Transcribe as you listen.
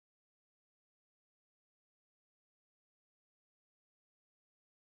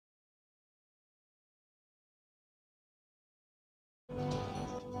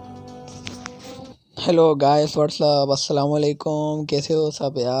Hello guys, WhatsApp, अस्सलाम वालेकुम। कैसे हो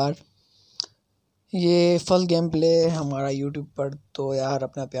सब यार। ये फर्स्ट गेम प्ले हमारा यूट्यूब पर, तो यार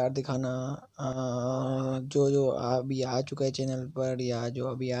अपना प्यार दिखाना। जो जो अभी आ चुका है चैनल पर या जो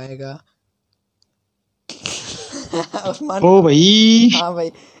अभी आएगा। उस्मान। ओ भाई। हाँ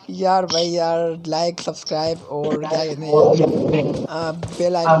भाई। यार भाई यार, लाइक सब्सक्राइब और क्या कहते हैं यार,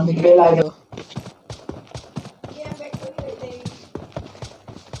 बेल आइकन पे क्लिक कर दो।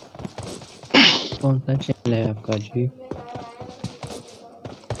 कौन सा चैनल है आपका जी?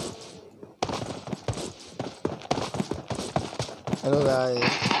 Hello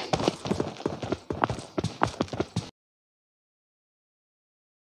guys.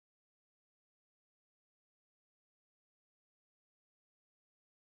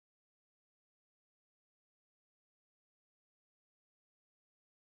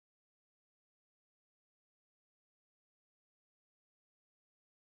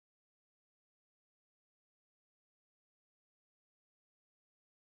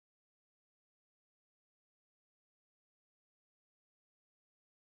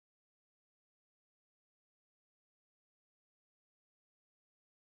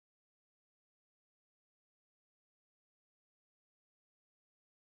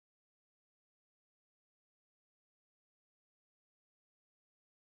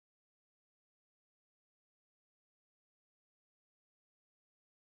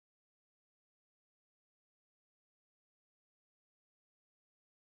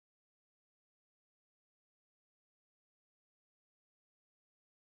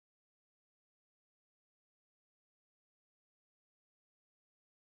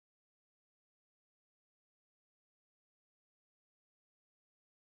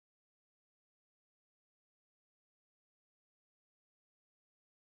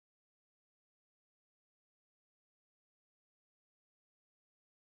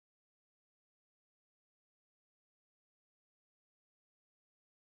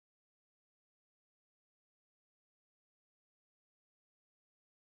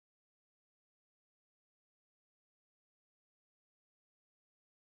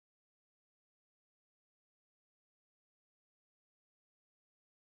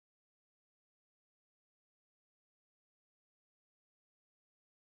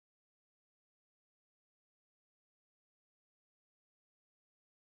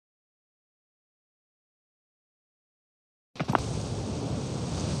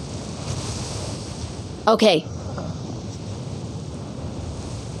 Okay.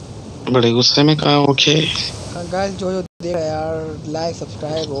 बड़े गुस्से में कहा ओके। गाइस, जो जो देख रहा है यार, लाइक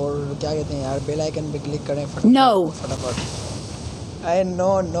सब्सक्राइब और क्या कहते हैं यार, बेल आइकन पे क्लिक करें No. फटाफट। अरे नो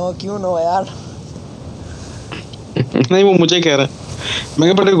नो, क्यों नो यार। नहीं, वो मुझे कह रहा है।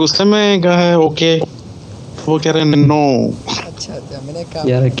 मैं बड़े गुस्से में कहा है ओके। वो कह रहे हैं नो। अच्छा अच्छा, मैंने कहा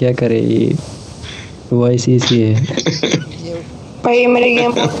यार क्या करे, ये वॉइस ऐसी है। ये भाई मेरी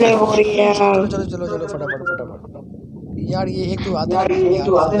गेम बहुत लैग हो रही है यार। चलो चलो चलो चलो, फटाफट फटाफट यार। ये एक दो आते नहीं है यार,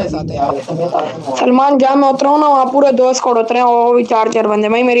 एसएमएस आते हैं मोबाइल। सलमान जहाँ मैं उतरा हूँ ना, वहाँ पूरे 2 स्क्वाड उतरे हैं, वो भी 4 4 बंदे।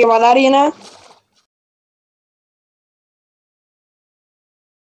 भाई मेरी आवाज आ रही है ना?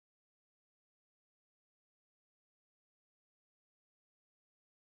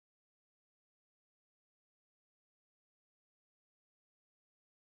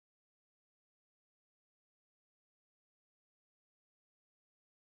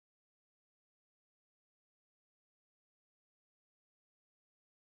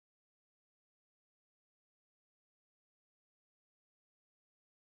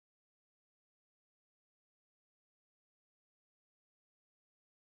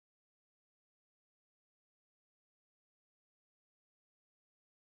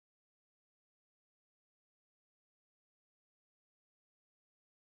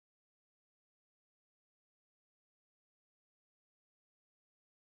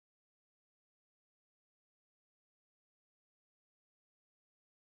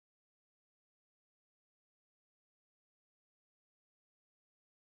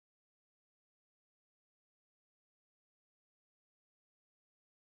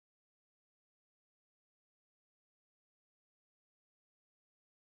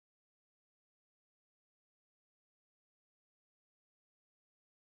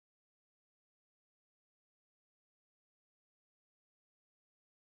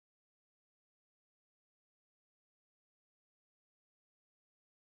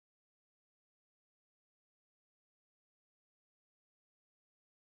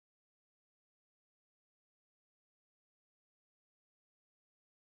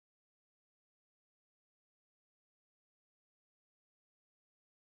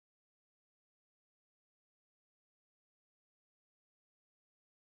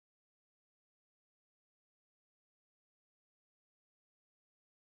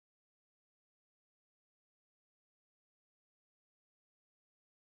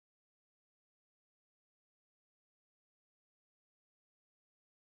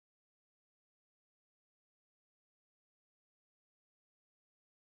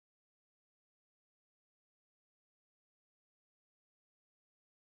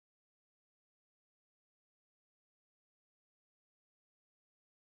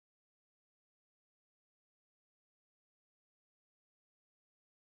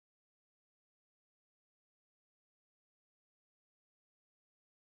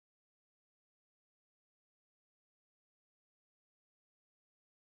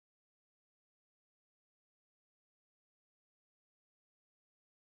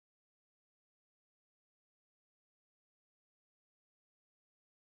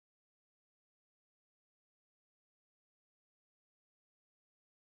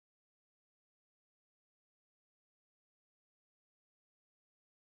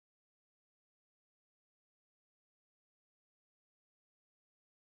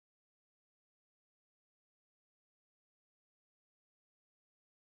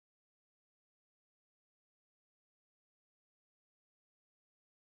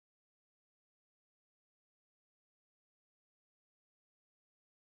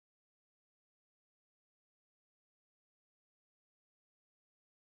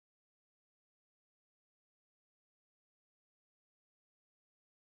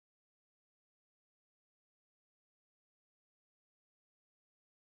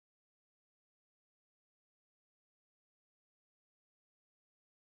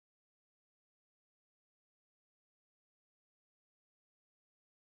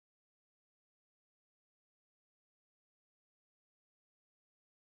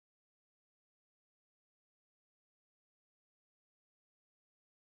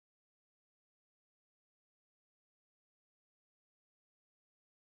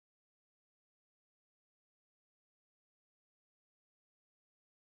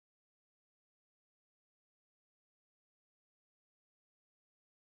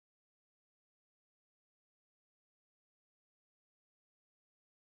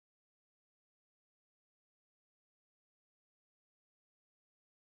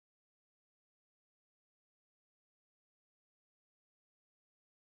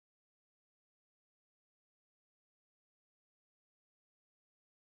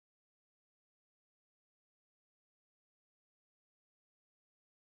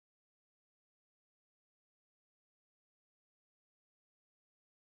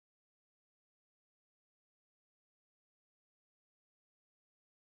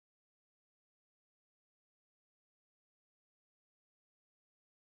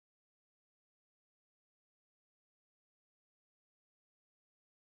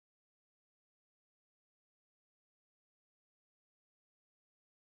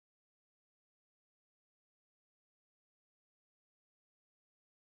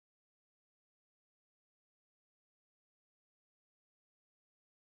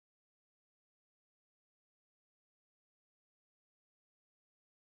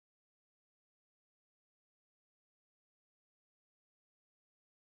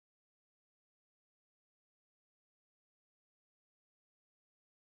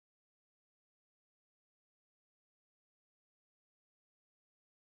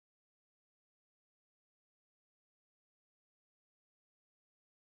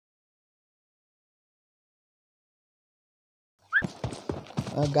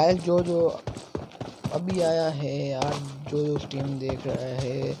 गाइस जो जो अभी आया है यार, जो जो स्ट्रीम देख रहा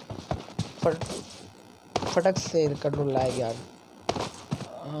है, फटक से कर लो लाइक यार,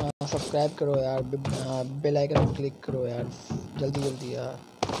 सब्सक्राइब करो यार, बेल आइकन पर क्लिक करो यार, जल्दी जल्दी यार।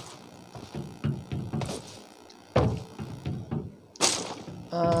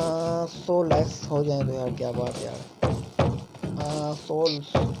 100 लाइक्स हो जाए तो यार क्या बात है यार।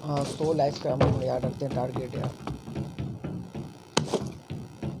 100 लाइक्स का हम यार रखते हैं टारगेट यार।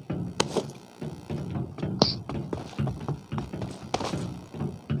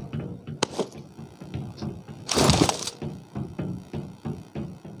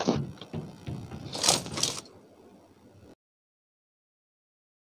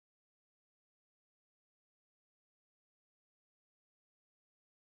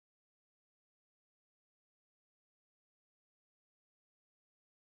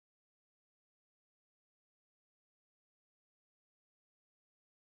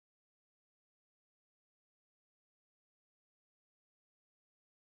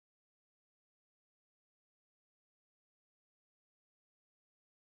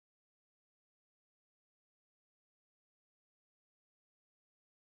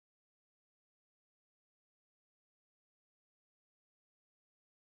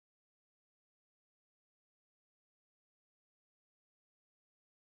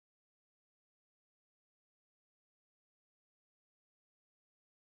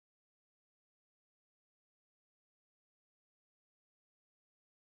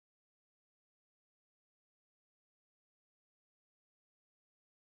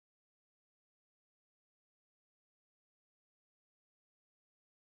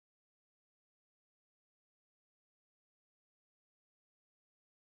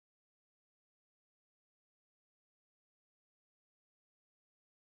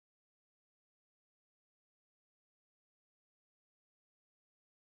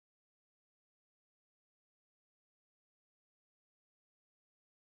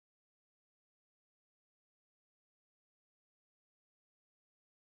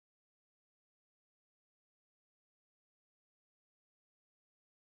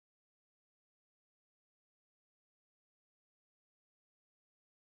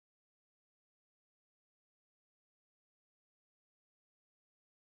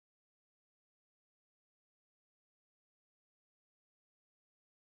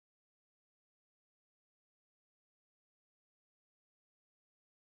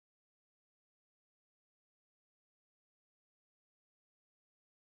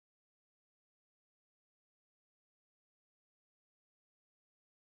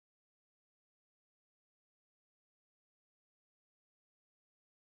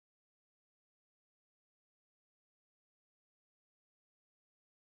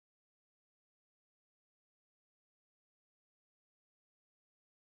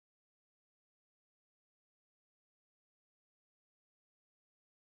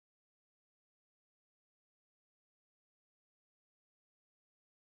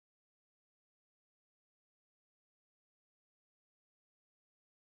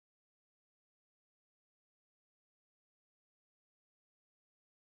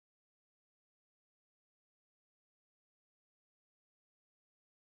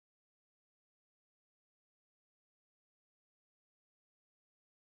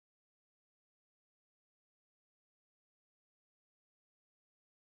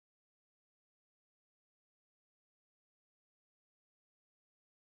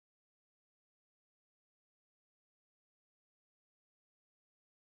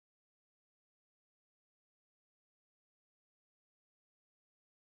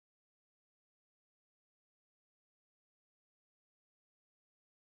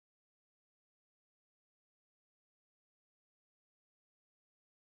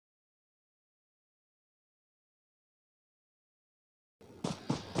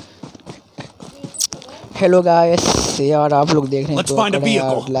 हेलो गाइस यार, आप लोग देख रहे हैं तो करें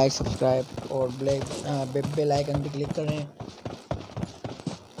यार लाइक सब्सक्राइब और बेल आइकन पे क्लिक करें।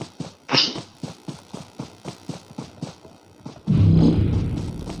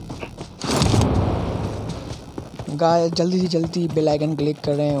 गाइस जल्दी से जल्दी बेल आइकन क्लिक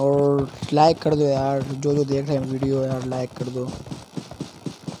करें और लाइक कर दो यार, जो जो देख रहे हैं वीडियो यार लाइक कर दो।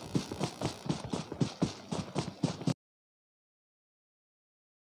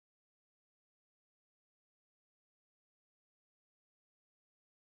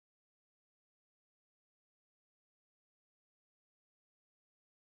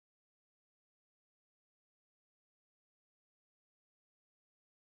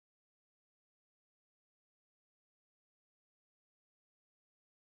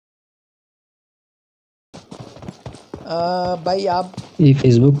 भाई आप ये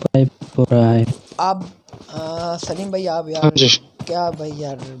फेसबुक पर हो रहा है। आप सलीम भाई आप हाँ यार जी। क्या भाई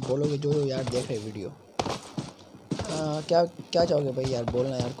यार बोलोगे जो यार देख रहे वीडियो क्या क्या चाहोगे भाई यार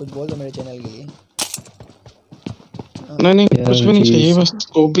बोलना यार कुछ बोल दो मेरे चैनल के लिए। नहीं नहीं, कुछ यार भी नहीं जी चाहिए, बस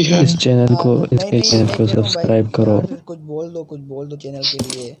स्कोप भी है। इस चैनल को, नहीं इसके नहीं चैनल मैं को कह रहा हूँ भाई सब्सक्राइब करो। यार कुछ बोल दो चैनल के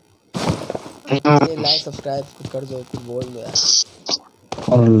लिए। हाँ, ये लाइक सब्सक्राइब कुछ कर दो कुछ बोल दो यार।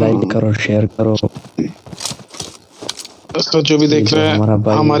 और लाइक करो, शेयर करो। तो जो भी ये देख जो रहे हैं हमारा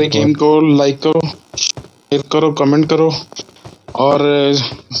भाई है हमारी गेम बहुत। को लाइक करो, शेयर करो, कमेंट करो और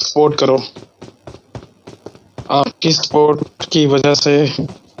सपोर्ट करो। आपकी सपोर्ट की वजह से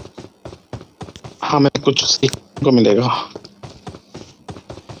हमें कुछ सीखने को मिलेगा।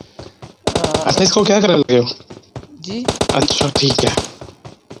 अच्छा, इसको क्या कर लगे हो? जी अच्छा ठीक है,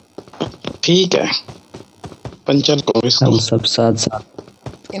 ठीक है, पंचर करो इसको। हम सब साथ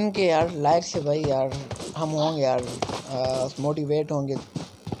साथ। इनके यार लाइक से भाई यार हम होंगे यार मोटिवेट होंगे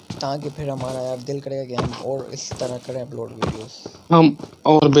ताकि फिर हमारा यार दिल करेगा कि हम और इस तरह करें अपलोड वीडियोस। हम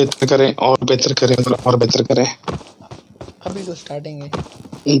और बेहतर करें और बेहतर करें और बेहतर करें। अभी तो स्टार्टिंग है।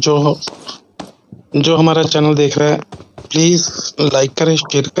 जो जो हमारा चैनल देख रहा है प्लीज लाइक करें,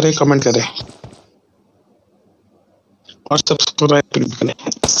 शेयर करें, कमेंट करें और सब्सक्राइब करें।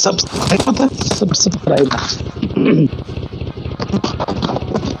 सब्सक्राइब होता है, सब्सक्राइब।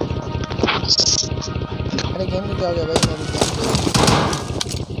 अरे गेम को क्या हो गया भाई मेरी गेम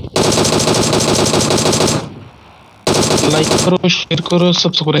लाइक करो, शेयर करो,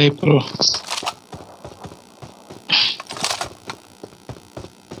 सब्सक्राइब करो।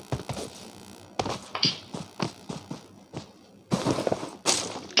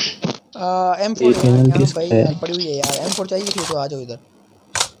 M4 ये है चैनल यहाँ किसका भाई है? यार पड़ी हुई है यार M4 चाहिए किसी को आ जाओ इधर।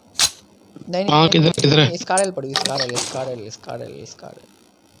 नहीं नहीं हाँ, नहीं किधर किधर है? स्कारल पड़ी हुई स्कारल।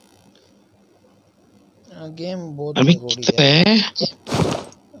 गेम बहुत अभी लैग हो रही है किधर यार। है?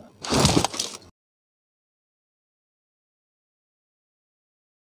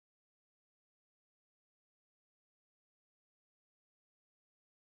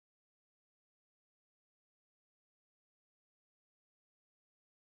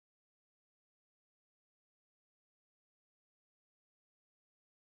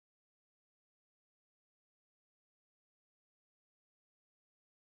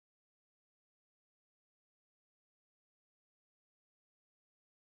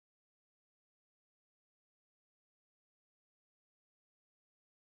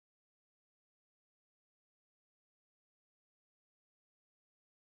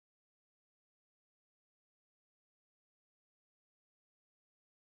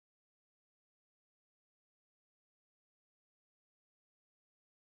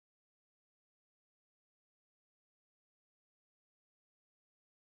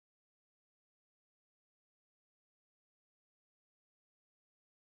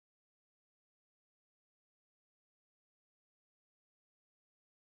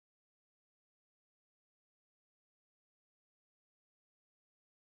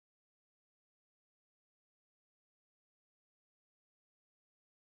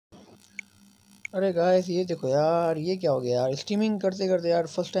 अरे गाइस ये देखो यार ये क्या हो गया यार स्ट्रीमिंग करते करते यार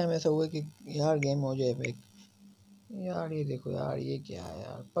फर्स्ट टाइम ऐसा हुआ कि यार गेम हो जाए फेक। यार ये देखो यार ये क्या है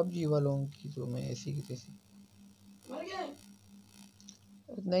यार पबजी वालों की तो मैं ऐसी की तैसी।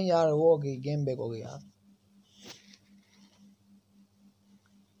 नहीं यार वो हो गई गेम बैक हो गई यार।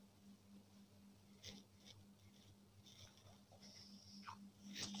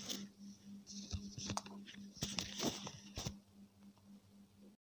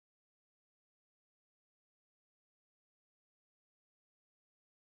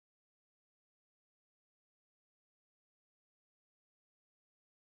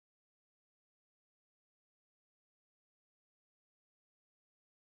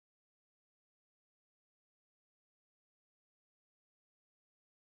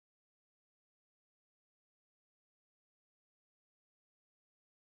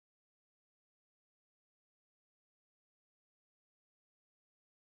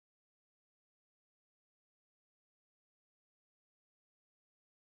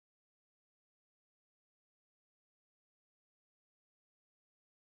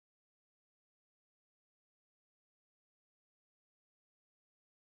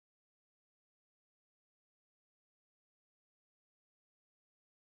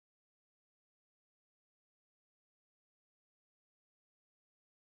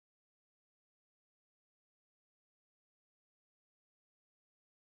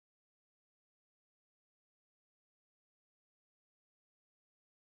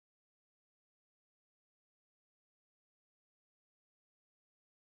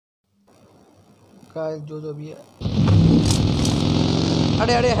 गाइस जो जो भी है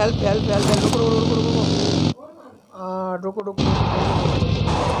अरे अरे हेल्प हेल्प हेल्प हेल्प, रुको रुको रुको रुको रुको रुको,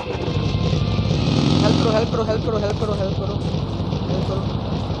 हेल्प करो हेल्प करो हेल्प करो हेल्प करो हेल्प करो हेल्प करो।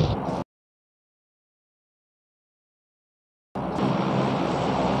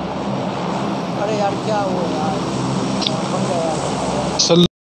 अरे यार क्या हुआ यार, बन गया यार। सल्लू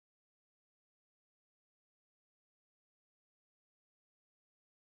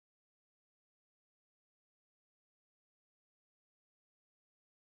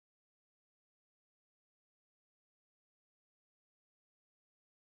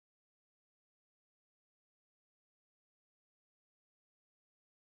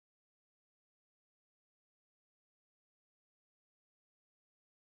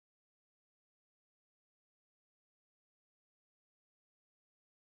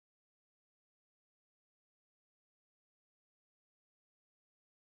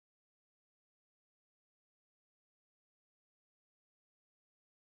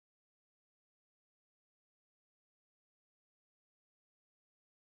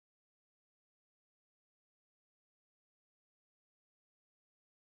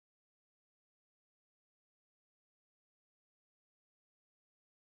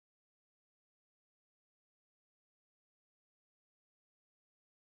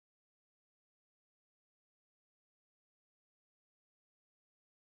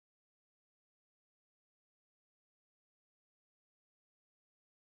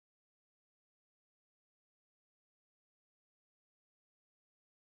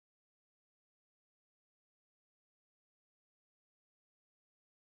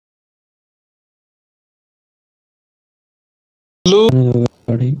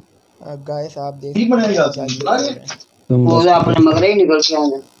गाड़ी गाइस आप देख सकते हैं क्या ये कर रहे हैं। तुम वो बस तो अपने मगर ही निकल के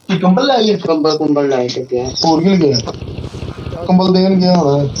आए कि कंबल लाइए, कंबल कंबल लाए थे क्या और गिर गया कंबल देने गया हो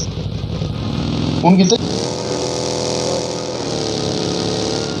रहा है उनकी तो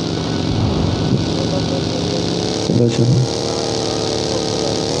चलो चलो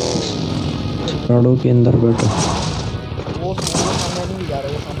झाड़ू के अंदर बैठो। वो सामने नहीं जा रहा,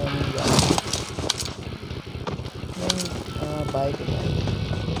 वो सामने नहीं जा रहा। नहीं बाइक है बाइक।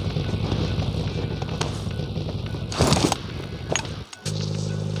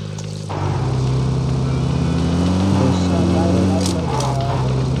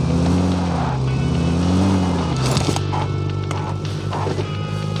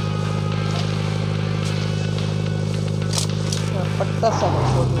 पट्टा सा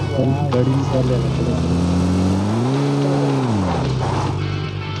छोड़ दिया यार। गाड़ी निकाल लेना चलो।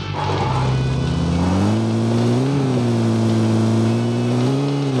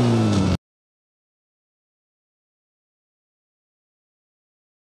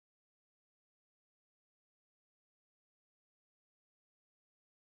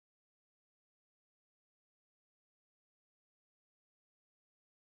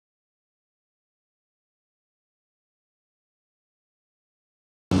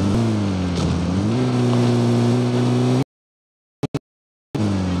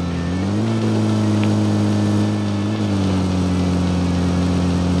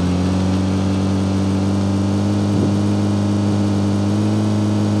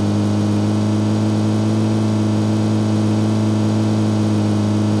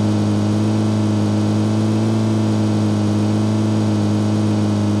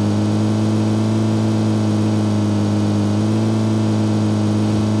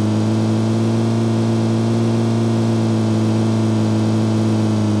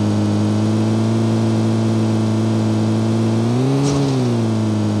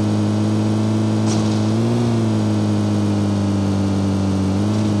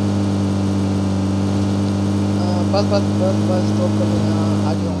 बस बस बस बस स्टॉप कर दो, यहाँ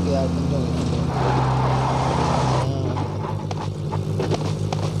आगे होंगे यार, बंदे होंगे।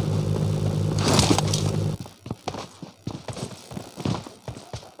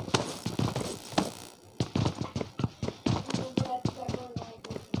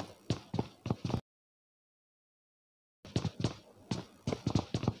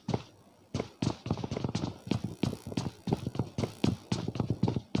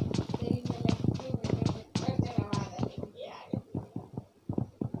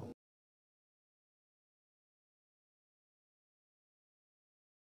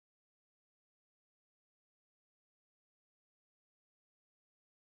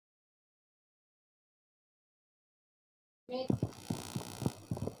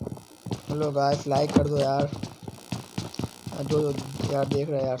 हेलो गाइस लाइक कर दो यार, जो यार देख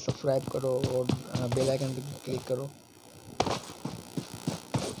रहे हैं यार सब्सक्राइब करो और बेल आइकन पे क्लिक करो।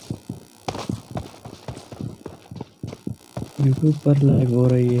 यूट्यूब पर लाइव हो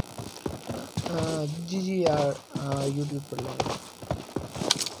रही है। जी जी यार यूट्यूब पर लाइव।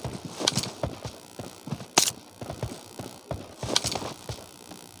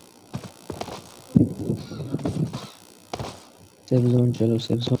 सेफ जोन चलो,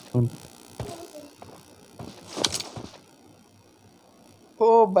 सेफ जोन।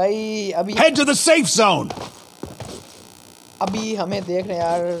 ओ भाई अभी Head to the safe zone. अभी हमें देख रहे हैं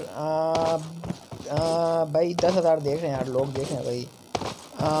यार भाई 10,000 देख रहे हैं यार, लोग देख रहे हैं भाई।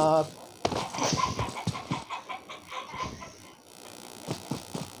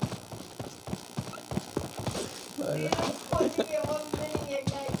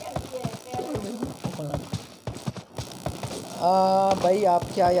 भाई आप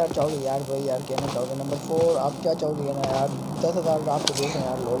क्या यार चाहोगे यार, भाई यार कहना चाहोगे नंबर 4 आप क्या चाहोगे ना यार, 10,000 आपको देख रहे हैं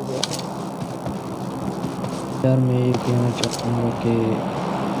यार, लोग देख रहे हैं यार मैं ये कहना चाहूँगा कि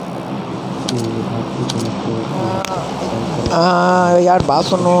आप कुछ मतलब यार बात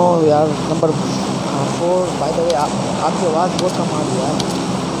सुनो यार। नंबर 4 बाय द वे आपकी आवाज़ बहुत कम आ रही है यार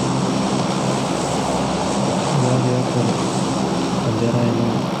पर अंधेरा है ना।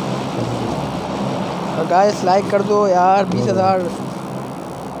 गाइस लाइक कर दो यार 20,000।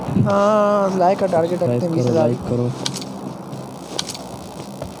 हाँ लाइक का टारगेट रखते हैं 20,000। लाइक करो।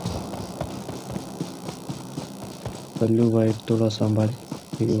 कल्लू भाई थोड़ा संभाल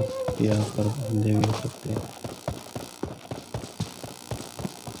यहाँ पर बंदे भी हो सकते हैं।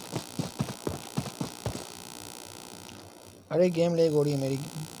 अरे गेम लैग हो रही है मेरी,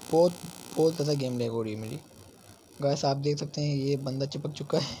 बहुत बहुत ज़्यादा गेम लैग हो रही है मेरी। गाइस आप देख सकते हैं ये बंदा चिपक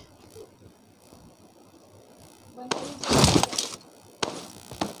चुका है।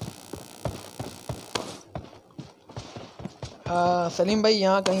 सलीम भाई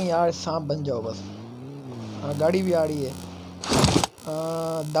यहाँ कहीं यार सांप बन जाओ बस। गाड़ी भी आ रही है।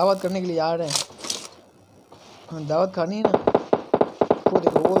 दावत करने के लिए आ रहे हैं। दावत खानी है ना। वो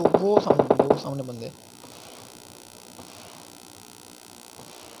देखो वो सामने बंदे।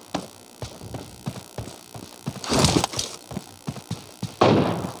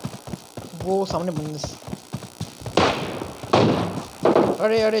 वो सामने बंदे।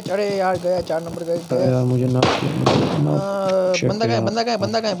 अरे अरे अरे यार गया 4 नंबर गया। यार मुझे ना बंदा कहाँ है, बंदा कहाँ है,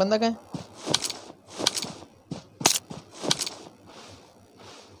 बंदा कहाँ है, बंदा कहाँ है?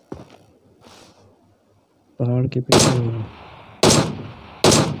 पहाड़ के पीछे।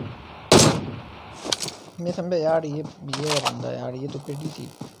 मैं समझा यार ये बंदा यार, ये तो पेटी थी।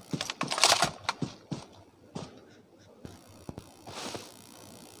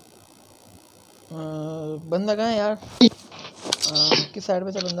 बंदा कहाँ है यार? किस साइड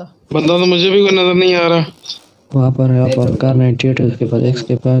पे था बंदा? बंदा तो मुझे भी कोई नजर नहीं आ रहा। वहाँ पर कार 98 है उसके पास,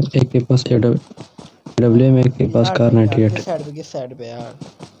 एक के पास डब्ल्यू में, एक के पास यार कार नहीं यार, 98। किस साइड पे यार?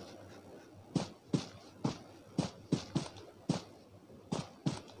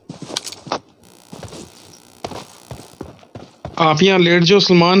 आप यहाँ लेट जाओ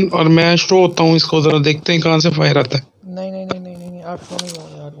सलमान, और मैं शो होता हूँ इसको, जरा देखते हैं कहाँ से फायर आता है। नहीं आप क्यों नहीं हो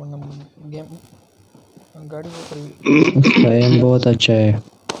यार, वरना गेम गाड़ी वो करी। उसका एम बहुत अच्छा है।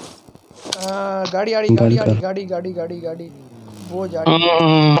 गाड़ी आ रही, गाड़ी वो जा रही है।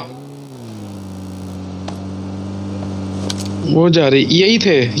 हाँ, वो जा रही, यही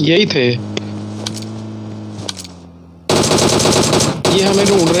थे। ये हमें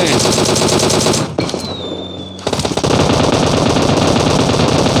ढूंढ रहे हैं।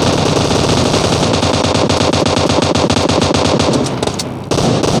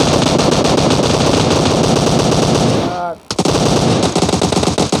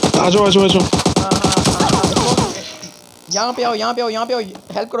 आ जाओ। यहाँ पे आओ,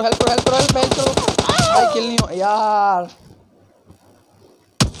 हेल्प करो भाई, किल नहीं हो यार।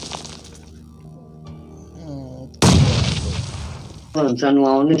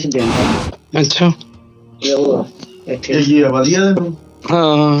 अच्छा, ये ਵਧੀਆ ਤੈਨੂੰ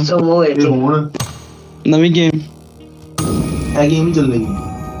हाँ नवी गेम ਇਹ ਗੇਮ ਹੀ ਚੱਲੇਗੀ।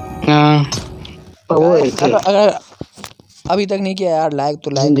 हाँ। अगर अभी तक नहीं किया यार लाइक,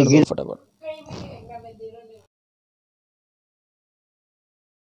 तो लाइक कर दो फटाफट।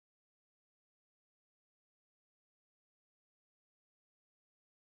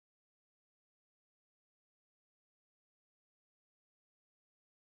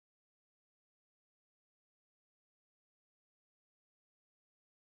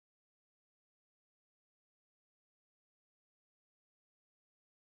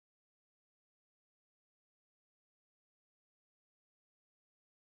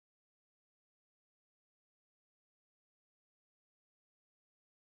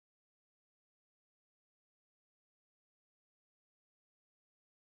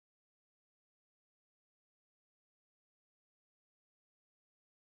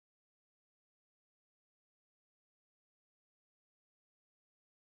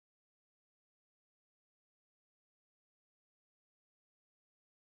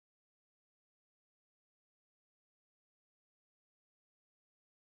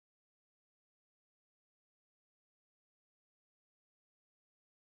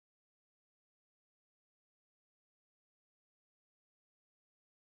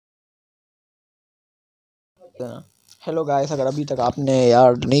 हेलो गाइस, अगर अभी तक आपने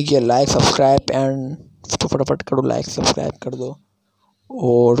यार नहीं किया लाइक सब्सक्राइब एंड तो फटाफट करो, लाइक सब्सक्राइब कर दो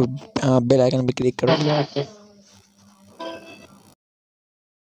और बेल आइकन पे क्लिक करो।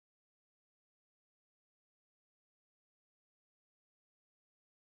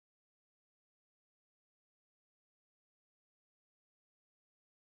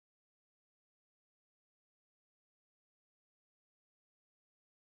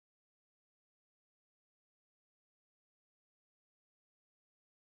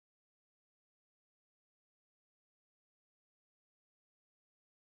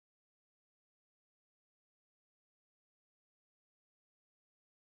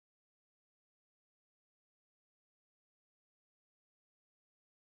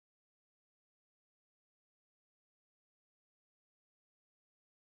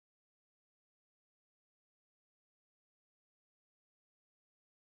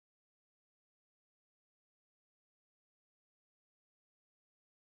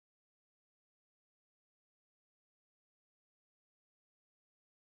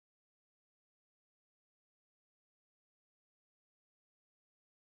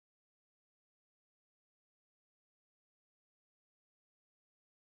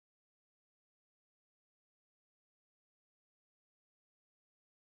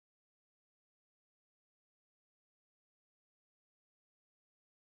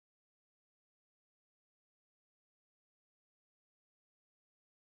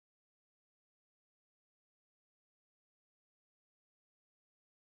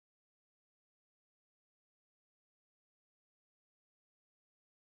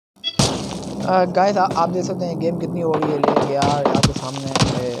 गाइस आप देख सकते हैं गेम कितनी हो रही है, लेकिन यार आपके सामने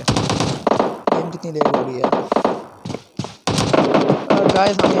गेम कितनी देर हो रही है।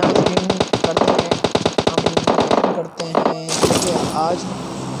 गाइस हम यहाँ स्क्रीन करते हैं, क्योंकि आज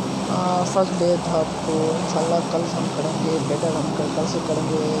फर्स्ट डे था, तो इंशाल्लाह कल हम करेंगे बेटर, हम कल से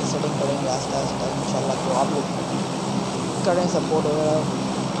करेंगे, सेटिंग करेंगे आस्ता आस्ता इंशाल्लाह। तो आप लोग करें सपोर्ट वगैरह,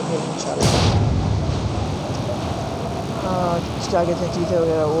 तो फिर इंशाल्लाह क्या कहते हैं चीज़ें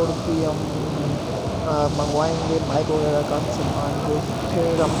वगैरह और भी हम मंगवाएंगे, माइक वगैरह का सामान, जो फिर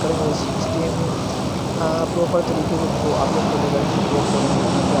हम करेंगे स्ट्रीम प्रॉपर तरीके से, तो आप लोग को लेकर सपोर्ट करेंगे।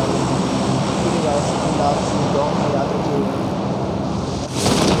 ठीक है गाइस, अल्लाह हाफ़िज़, दुआ में याद रखिए।